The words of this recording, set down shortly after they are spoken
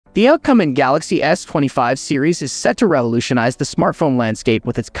The upcoming Galaxy S25 series is set to revolutionize the smartphone landscape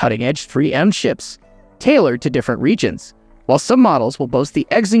with its cutting-edge 3M chips, tailored to different regions. While some models will boast the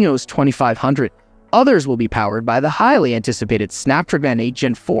Exynos 2500, others will be powered by the highly anticipated Snapdragon 8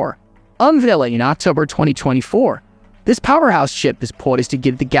 Gen 4, unveiling in October 2024. This powerhouse chip is poised to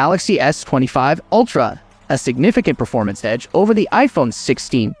give the Galaxy S25 Ultra a significant performance edge over the iPhone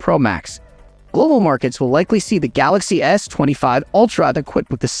 16 Pro Max. Global markets will likely see the Galaxy S25 Ultra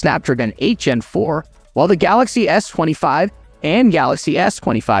equipped with the Snapdragon 8 Gen 4, while the Galaxy S25 and Galaxy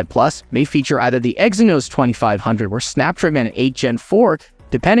S25 Plus may feature either the Exynos 2500 or Snapdragon 8 Gen 4,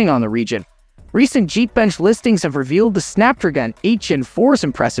 depending on the region. Recent GeekBench listings have revealed the Snapdragon 8 Gen 4's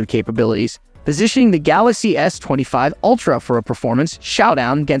impressive capabilities, positioning the Galaxy S25 Ultra for a performance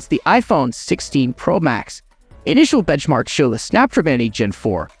showdown against the iPhone 16 Pro Max. Initial benchmarks show the Snapdragon 8 Gen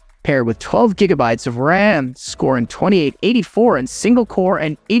 4, paired with 12 GB of RAM, scoring 2884 in single-core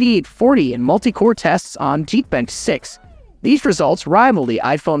and 8840 in multi-core tests on GeekBench 6. These results rival the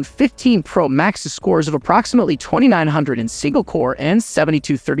iPhone 15 Pro Max's scores of approximately 2900 in single-core and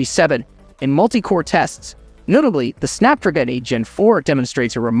 7237 in multi-core tests. Notably, the Snapdragon 8 Gen 4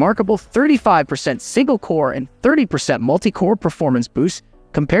 demonstrates a remarkable 35% single-core and 30% multi-core performance boost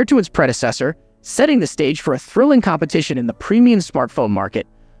compared to its predecessor, setting the stage for a thrilling competition in the premium smartphone market.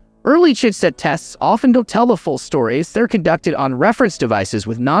 Early chipset tests often don't tell the full story as they're conducted on reference devices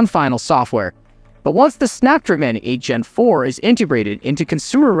with non-final software. But once the Snapdragon 8 Gen 4 is integrated into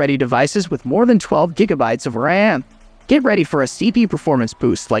consumer-ready devices with more than 12 GB of RAM, get ready for a CPU performance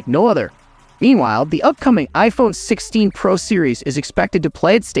boost like no other. Meanwhile, the upcoming iPhone 16 Pro series is expected to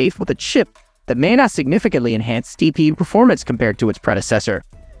play it safe with a chip that may not significantly enhance CPU performance compared to its predecessor.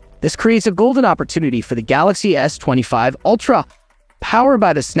 This creates a golden opportunity for the Galaxy S25 Ultra, powered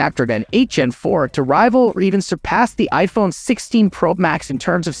by the Snapdragon 8 Gen 4, to rival or even surpass the iPhone 16 Pro Max in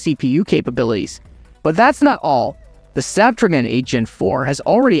terms of CPU capabilities. But that's not all. The Snapdragon 8 Gen 4 has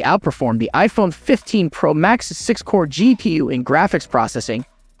already outperformed the iPhone 15 Pro Max's 6-core GPU in graphics processing,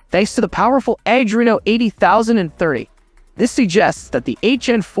 thanks to the powerful Adreno 80030. This suggests that the 8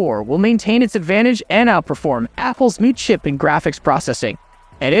 Gen 4 will maintain its advantage and outperform Apple's new chip in graphics processing.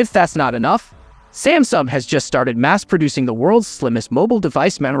 And if that's not enough, Samsung has just started mass-producing the world's slimmest mobile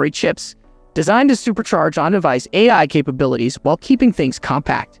device memory chips, designed to supercharge on-device AI capabilities while keeping things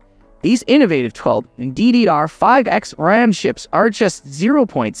compact. These innovative 12 and DDR5X RAM chips are just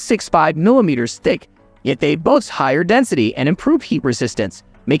 0.65 millimeters thick, yet they boast higher density and improved heat resistance,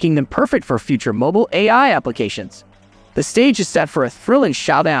 making them perfect for future mobile AI applications. The stage is set for a thrilling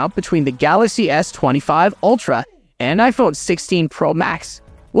showdown between the Galaxy S25 Ultra and iPhone 16 Pro Max.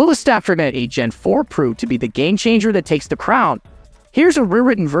 Will the Snapdragon 8 Gen 4 prove to be the game-changer that takes the crown? Here's a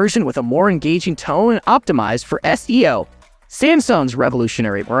rewritten version with a more engaging tone and optimized for SEO. Samsung's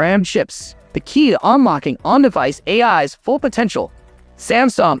revolutionary RAM chips, the key to unlocking on-device AI's full potential.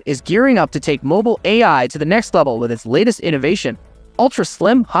 Samsung is gearing up to take mobile AI to the next level with its latest innovation,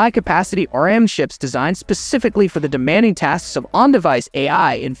 ultra-slim, high-capacity RAM chips designed specifically for the demanding tasks of on-device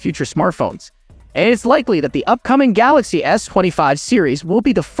AI in future smartphones. And it's likely that the upcoming Galaxy S25 series will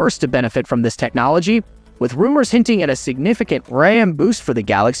be the first to benefit from this technology, with rumors hinting at a significant RAM boost for the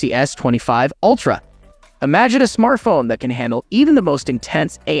Galaxy S25 Ultra. Imagine a smartphone that can handle even the most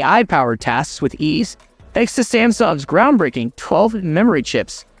intense AI-powered tasks with ease, thanks to Samsung's groundbreaking 12 memory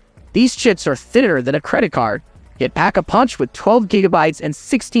chips. These chips are thinner than a credit card, yet pack a punch with 12 GB and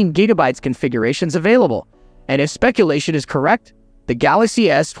 16 GB configurations available. And if speculation is correct, the Galaxy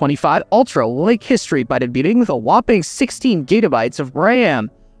S25 Ultra will make history by debuting with a whopping 16 GB of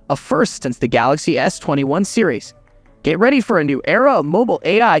RAM, a first since the Galaxy S21 series. Get ready for a new era of mobile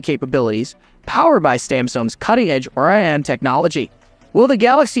AI capabilities, powered by Samsung's cutting-edge RAM technology. Will the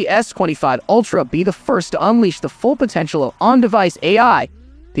Galaxy S25 Ultra be the first to unleash the full potential of on-device AI?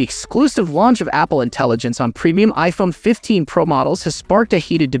 The exclusive launch of Apple Intelligence on premium iPhone 15 Pro models has sparked a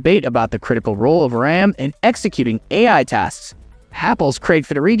heated debate about the critical role of RAM in executing AI tasks. Apple's Craig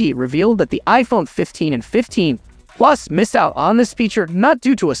Federighi revealed that the iPhone 15 and 15 Plus missed out on this feature not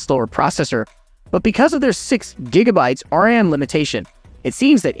due to a slower processor, but because of their 6 GB RAM limitation. It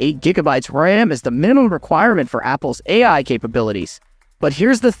seems that 8 GB RAM is the minimum requirement for Apple's AI capabilities. But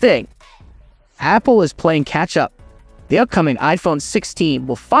here's the thing. Apple is playing catch-up. The upcoming iPhone 16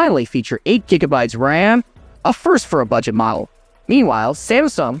 will finally feature 8 GB RAM, a first for a budget model. Meanwhile,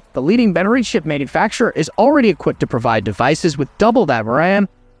 Samsung, the leading memory chip manufacturer, is already equipped to provide devices with double that RAM,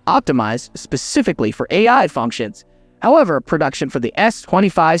 optimized specifically for AI functions. However, production for the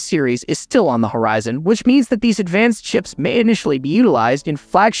S25 series is still on the horizon, which means that these advanced chips may initially be utilized in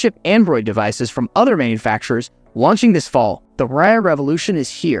flagship Android devices from other manufacturers launching this fall. The rare revolution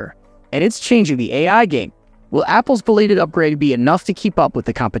is here, and it's changing the AI game. Will Apple's belated upgrade be enough to keep up with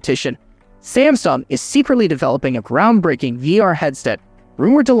the competition? Samsung is secretly developing a groundbreaking VR headset,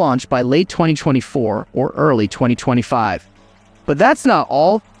 rumored to launch by late 2024 or early 2025. But that's not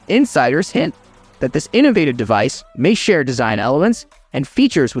all. Insiders hint that this innovative device may share design elements and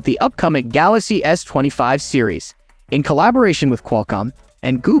features with the upcoming Galaxy S25 series. In collaboration with Qualcomm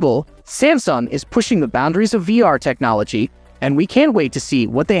and Google, Samsung is pushing the boundaries of VR technology, and we can't wait to see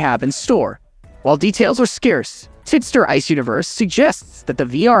what they have in store. While details are scarce, Tipster Ice Universe suggests that the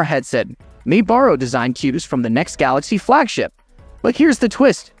VR headset may borrow design cues from the next Galaxy flagship. But here's the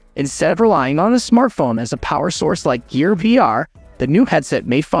twist. Instead of relying on a smartphone as a power source like Gear VR, the new headset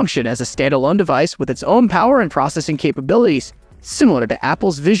may function as a standalone device with its own power and processing capabilities, similar to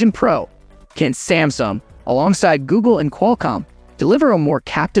Apple's Vision Pro. Can Samsung, alongside Google and Qualcomm, deliver a more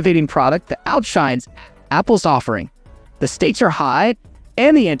captivating product that outshines Apple's offering? The stakes are high,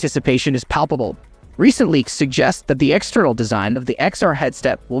 and the anticipation is palpable. Recent leaks suggest that the external design of the XR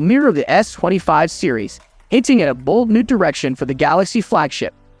headset will mirror the S25 series, hinting at a bold new direction for the Galaxy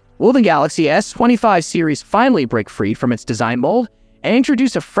flagship. Will the Galaxy S25 series finally break free from its design mold and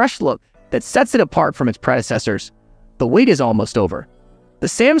introduce a fresh look that sets it apart from its predecessors? The wait is almost over. The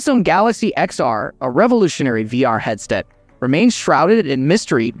Samsung Galaxy XR, a revolutionary VR headset, remains shrouded in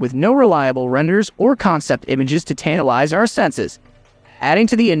mystery with no reliable renders or concept images to tantalize our senses. Adding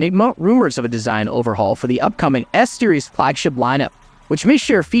to the enigma, rumors of a design overhaul for the upcoming S-series flagship lineup, which may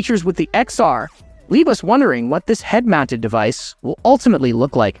share features with the XR, leave us wondering what this head-mounted device will ultimately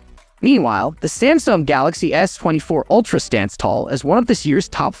look like. Meanwhile, the Samsung Galaxy S24 Ultra stands tall as one of this year's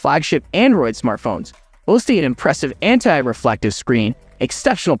top flagship Android smartphones, boasting an impressive anti-reflective screen,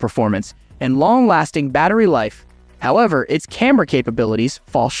 exceptional performance, and long-lasting battery life. However, its camera capabilities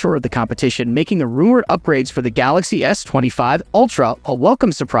fall short of the competition, making the rumored upgrades for the Galaxy S25 Ultra a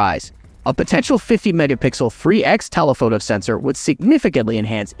welcome surprise. A potential 50-megapixel 3x telephoto sensor would significantly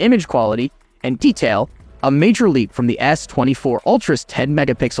enhance image quality and detail, a major leap from the S24 Ultra's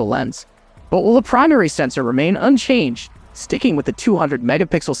 10-megapixel lens. But will the primary sensor remain unchanged, sticking with the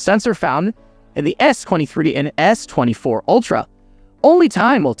 200-megapixel sensor found in the S23 and S24 Ultra? Only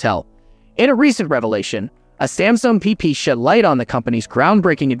time will tell. In a recent revelation, a Samsung PP shed light on the company's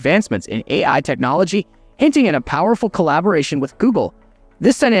groundbreaking advancements in AI technology, hinting at a powerful collaboration with Google.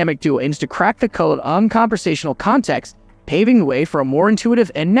 This dynamic duo aims to crack the code on conversational context, paving the way for a more intuitive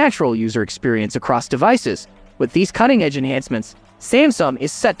and natural user experience across devices. With these cutting-edge enhancements, Samsung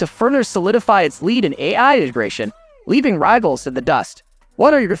is set to further solidify its lead in AI integration, leaving rivals in the dust.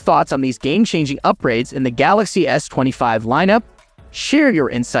 What are your thoughts on these game-changing upgrades in the Galaxy S25 lineup? Share your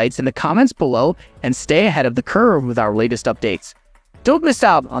insights in the comments below and stay ahead of the curve with our latest updates. Don't miss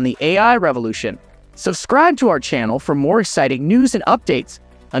out on the AI revolution. Subscribe to our channel for more exciting news and updates.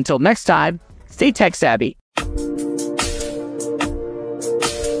 Until next time, stay tech-savvy